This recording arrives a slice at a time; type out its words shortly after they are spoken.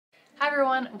Hi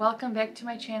everyone, welcome back to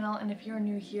my channel, and if you're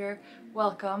new here,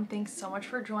 welcome. Thanks so much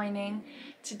for joining.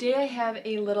 Today I have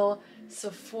a little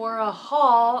Sephora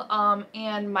haul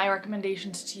and my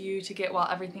recommendations to you to get while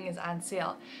everything is on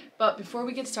sale. But before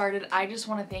we get started, I just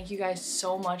want to thank you guys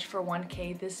so much for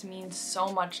 1K. This means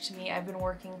so much to me. I've been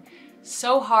working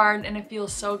so hard and it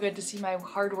feels so good to see my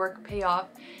hard work pay off,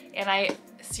 and I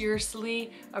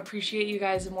seriously appreciate you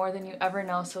guys more than you ever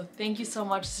know. So thank you so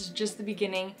much. This is just the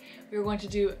beginning. We're going to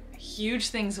do huge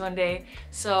things one day,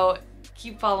 so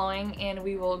keep following and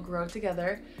we will grow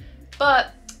together.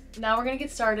 But now we're gonna get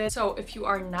started. So if you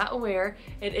are not aware,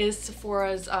 it is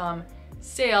Sephora's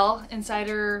sale,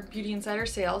 beauty insider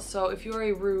sale. So if you are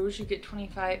a Rouge, you get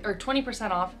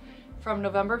 20% off from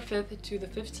November 5th to the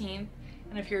 15th.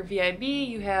 And if you're a VIB,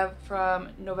 you have from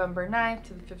November 9th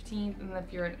to the 15th. And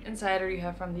if you're an insider, you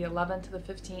have from the 11th to the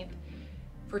 15th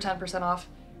for 10% off.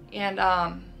 And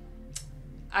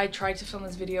I tried to film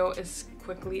this video as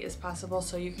quickly as possible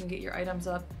so you can get your items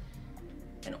up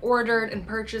and ordered and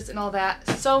purchased and all that.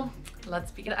 So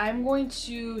let's begin. I'm going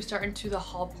to start into the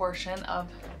haul portion of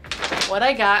what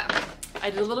I got. I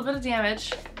did a little bit of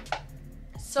damage.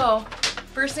 So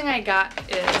first thing I got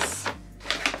is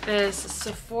this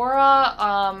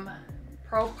Sephora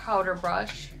Pro Powder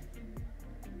Brush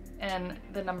and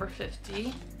the number 50.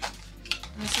 And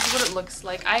this is what it looks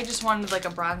like. I just wanted like a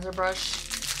bronzer brush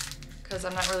because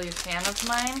I'm not really a fan of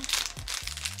mine.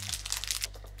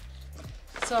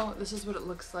 So this is what it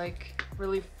looks like.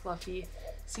 Really fluffy.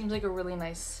 Seems like a really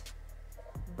nice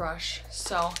brush.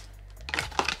 So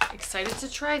excited to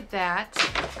try that.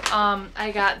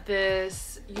 I got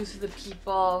this Youth of the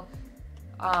People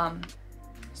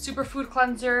Superfood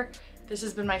Cleanser. This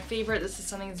has been my favorite. This is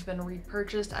something that's been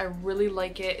repurchased. I really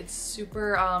like it. It's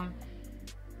super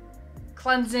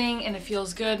cleansing and it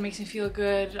feels good, makes me feel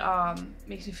good,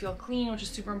 makes me feel clean, which is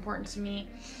super important to me.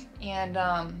 And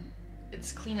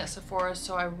it's clean at Sephora,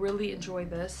 so I really enjoy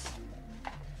this.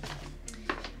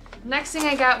 Next thing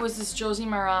I got was this Josie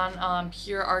Maran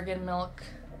Pure Argan Milk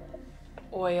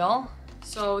Oil.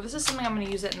 So this is something I'm going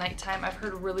to use at nighttime. I've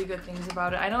heard really good things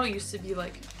about it. I know it used to be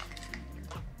like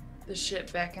the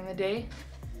shit back in the day,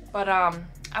 but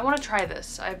I want to try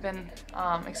this. I've been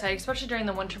excited, especially during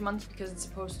the winter months, because it's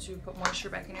supposed to put moisture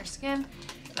back in your skin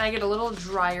and I get a little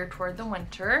drier toward the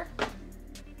winter.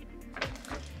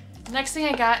 Next thing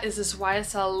I got is this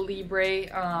YSL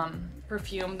Libre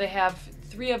perfume. They have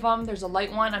 3 of them. There's a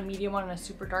light one, a medium one, and a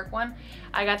super dark one.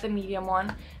 I got the medium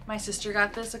one. My sister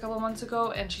got this a couple months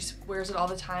ago and she wears it all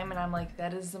the time, and I'm like,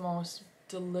 that is the most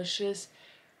delicious,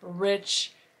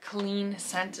 rich, clean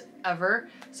scent ever.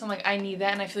 So I'm like, I need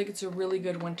that, and I feel like it's a really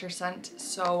good winter scent.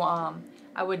 So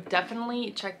I would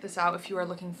definitely check this out if you are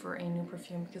looking for a new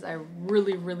perfume, because I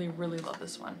really love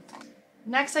this one.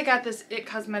 Next I got this IT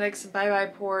Cosmetics Bye Bye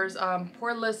Pores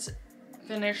Poreless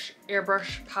Finish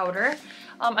Airbrush Powder.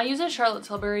 I use a Charlotte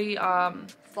Tilbury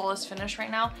Flawless Finish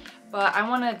right now, but I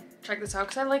want to check this out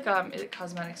because I like IT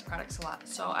Cosmetics products a lot.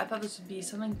 So I thought this would be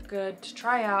something good to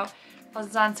try out. Plus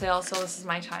it's on sale, so this is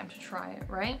my time to try it,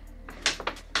 right?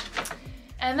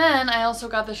 And then I also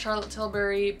got the Charlotte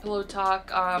Tilbury Pillow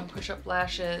Talk Push-Up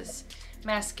Lashes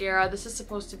Mascara. This is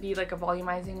supposed to be like a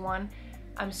volumizing one.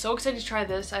 I'm so excited to try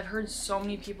this. I've heard so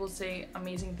many people say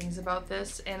amazing things about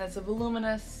this, and it's a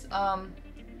voluminous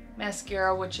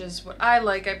mascara, which is what I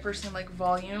like. I personally like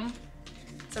volume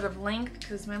instead of length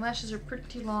because my lashes are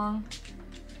pretty long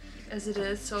as it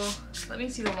is. So let me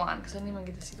see the wand, because I didn't even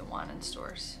get to see the wand in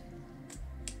stores.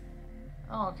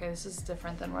 Oh, okay, this is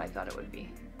different than what I thought it would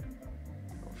be.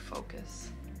 We'll focus.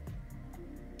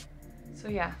 So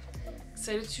yeah,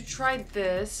 excited to try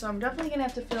this. So I'm definitely gonna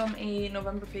have to film a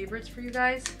November favorites for you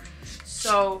guys,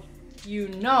 so you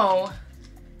know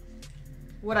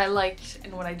what I liked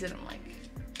and what I didn't like.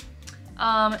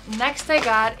 Next I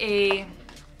got the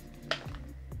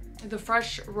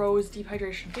Fresh Rose Deep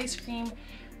Hydration Face Cream.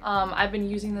 I've been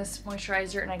using this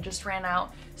moisturizer and I just ran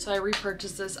out, so I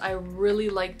repurchased this. I really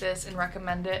like this and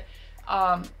recommend it.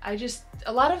 A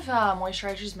lot of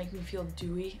moisturizers make me feel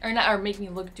dewy, or make me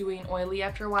look dewy and oily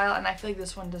after a while, and I feel like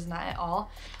this one does not at all.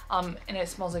 And it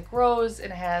smells like rose,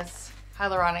 and it has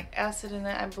hyaluronic acid in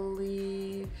it, I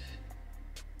believe.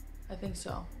 I think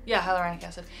so. Yeah, hyaluronic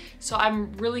acid. So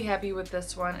I'm really happy with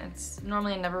this one. It's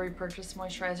normally I never repurchase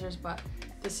moisturizers, but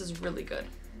this is really good.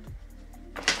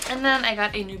 And then I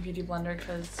got a new beauty blender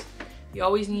because you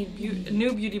always need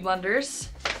new beauty blenders.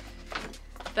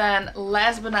 Then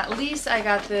last but not least, I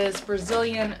got this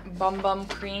Brazilian Bum Bum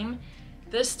Cream.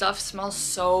 This stuff smells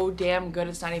so damn good,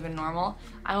 it's not even normal.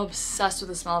 I'm obsessed with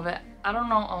the smell of it. I don't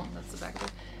know, oh, that's the back of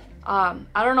it. I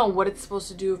don't know what it's supposed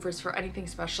to do, if it's for anything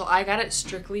special. I got it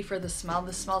strictly for the smell.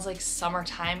 This smells like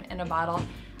summertime in a bottle.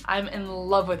 I'm in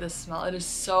love with this smell. It is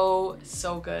so,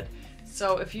 so good.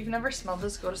 So if you've never smelled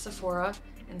this, go to Sephora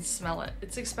and smell it.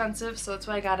 It's expensive, so that's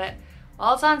why I got it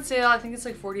while it's on sale. I think it's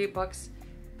like 48 bucks,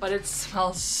 but it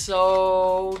smells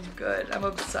so good. I'm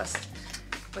obsessed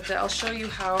with it. I'll show you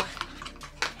how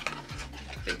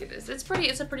big it is. It's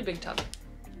a pretty big tub,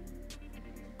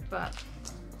 but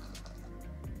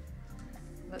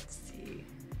let's see.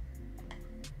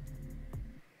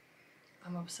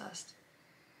 I'm obsessed.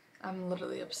 I'm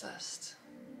literally obsessed.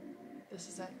 This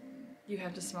is it. You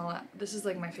have to smell it. This is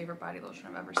like my favorite body lotion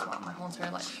I've ever smelled in my whole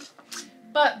entire life.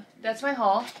 But that's my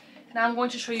haul. Now I'm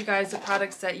going to show you guys the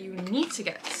products that you need to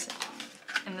get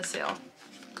in the sale.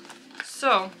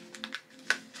 So,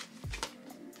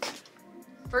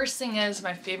 first thing is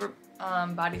my favorite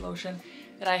body lotion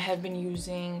that I have been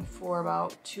using for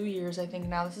about 2 years, I think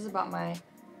now. This is about my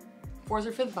 4th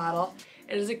or 5th bottle.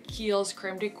 It is a Kiehl's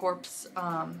Creme de Corpse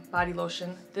body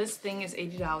lotion. This thing is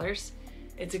 $80.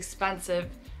 It's expensive.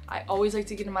 I always like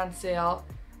to get them on sale.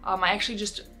 I actually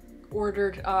just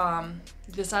ordered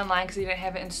this online because they didn't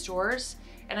have it in stores.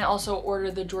 And I also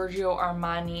ordered the Giorgio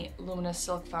Armani Luminous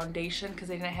Silk Foundation because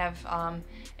they didn't have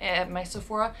at my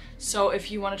Sephora. So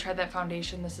if you want to try that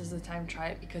foundation, this is the time to try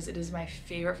it because it is my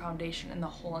favorite foundation in the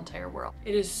whole entire world.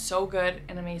 It is so good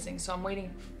and amazing. So I'm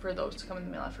waiting for those to come in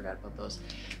the mail. I forgot about those.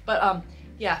 But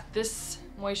yeah, this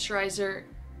moisturizer,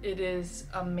 it is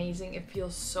amazing. It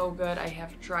feels so good. I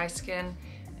have dry skin,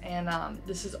 and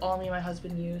this is all me and my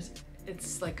husband use.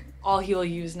 It's like all he'll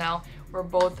use now. We're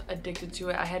both addicted to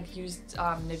it. I had used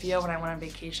Nivea when I went on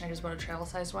vacation. I just bought a travel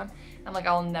size one. I'm like,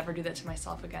 I'll never do that to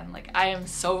myself again. Like, I am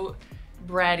so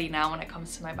bratty now when it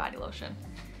comes to my body lotion.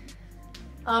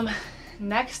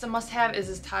 Next, a must-have is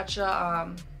this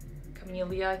Tatcha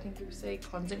Camellia, I think you would say,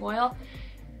 cleansing oil.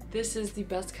 This is the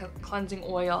best cleansing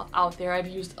oil out there. I've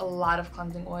used a lot of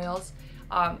cleansing oils.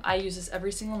 I use this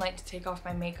every single night to take off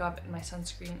my makeup and my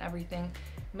sunscreen and everything.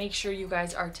 Make sure you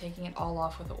guys are taking it all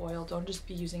off with the oil. Don't just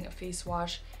be using a face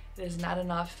wash. It is not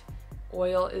enough.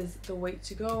 Oil is the way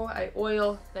to go. I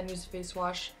oil, then use a face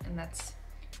wash, and that's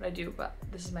what I do. But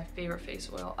this is my favorite face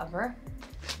oil ever.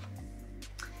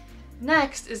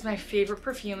 Next is my favorite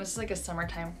perfume. This is like a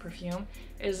summertime perfume.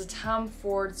 It is a Tom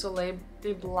Ford Soleil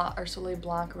Blanc, or Soleil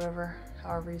Blanc, or whatever,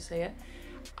 however you say it.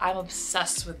 I'm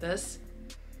obsessed with this.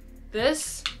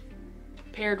 This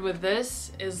paired with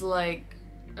this is like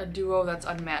a duo that's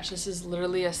unmatched. This is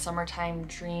literally a summertime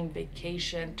dream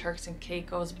vacation. Turks and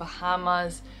Caicos,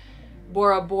 Bahamas,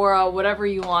 Bora Bora, whatever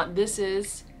you want. This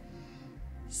is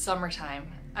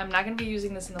summertime. I'm not going to be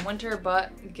using this in the winter,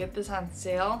 but get this on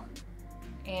sale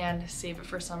and save it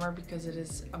for summer because it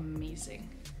is amazing.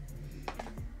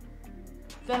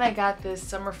 Then I got this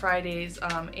Summer Fridays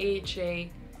AHA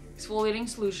exfoliating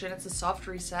solution. It's a soft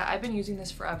reset. I've been using this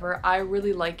forever. I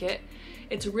really like it.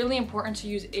 It's really important to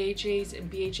use AHAs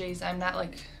and BHAs.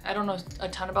 I don't know a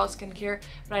ton about skincare,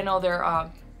 but I know they're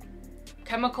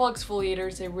chemical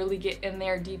exfoliators. They really get in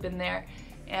there, deep in there,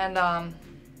 and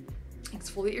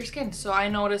exfoliate your skin. So I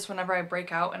notice whenever I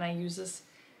break out and I use this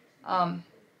on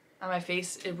my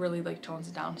face, it really like tones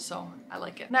it down, so I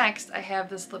like it. Next, I have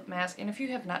this lip mask, and if you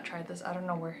have not tried this, I don't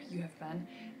know where you have been,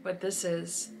 but this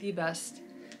is the best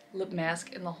lip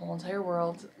mask in the whole entire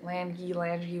world. Langy,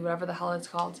 whatever the hell it's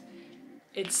called.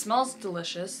 It smells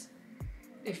delicious.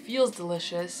 It feels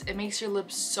delicious. It makes your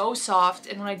lips so soft,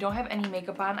 and when I don't have any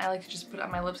makeup on, I like to just put it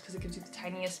on my lips because it gives you the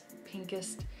tiniest,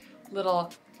 pinkest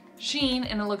little sheen,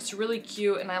 and it looks really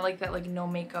cute, and I like that like no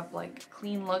makeup, like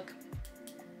clean look.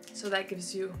 So that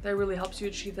really helps you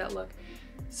achieve that look.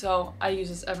 So I use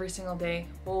this every single day.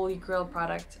 Holy grail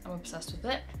product. I'm obsessed with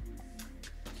it.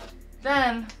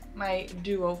 Then my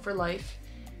duo for life.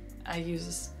 I use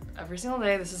this every single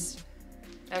day. This is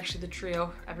actually the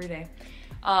trio every day.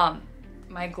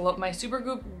 My Super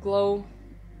Goop Glow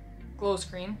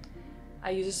Screen.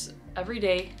 I use this every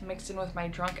day mixed in with my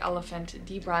Drunk Elephant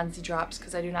De-Bronzy Drops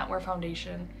because I do not wear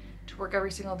foundation to work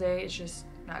every single day. It's just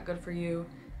not good for you.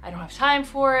 I don't have time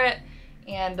for it,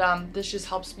 and this just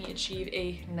helps me achieve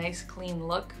a nice clean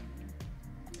look.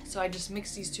 So I just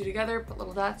mix these two together, put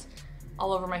little dots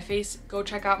all over my face. Go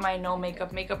check out my no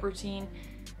makeup routine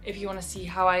if you want to see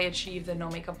how I achieve the no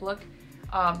makeup look.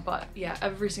 But yeah,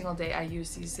 every single day I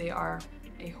use these. They are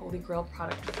a holy grail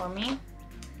product for me.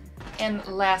 And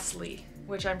lastly,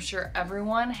 which I'm sure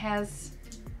everyone has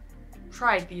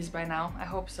tried these by now, I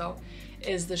hope so,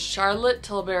 is the Charlotte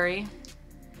Tilbury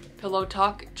Pillow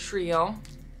Talk Trio.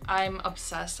 I'm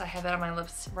obsessed. I have that on my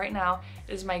lips right now.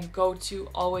 It is my go-to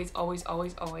always, always,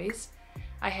 always, always.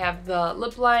 I have the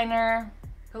lip liner,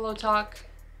 Pillow Talk.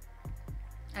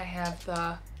 I have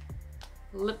the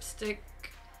lipstick.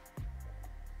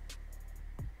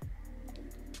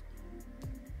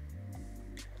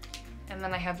 And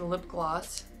then I have the lip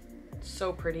gloss.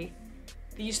 So pretty.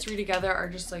 These three together are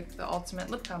just like the ultimate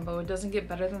lip combo. It doesn't get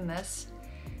better than this.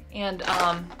 And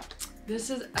this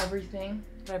is everything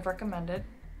that I've recommended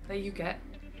that you get.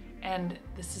 And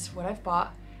this is what I've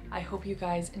bought. I hope you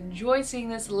guys enjoy seeing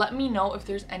this. Let me know if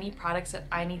there's any products that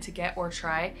I need to get or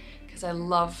try, because I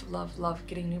love, love, love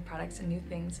getting new products and new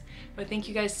things. But thank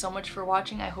you guys so much for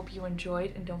watching. I hope you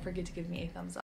enjoyed, and don't forget to give me a thumbs up.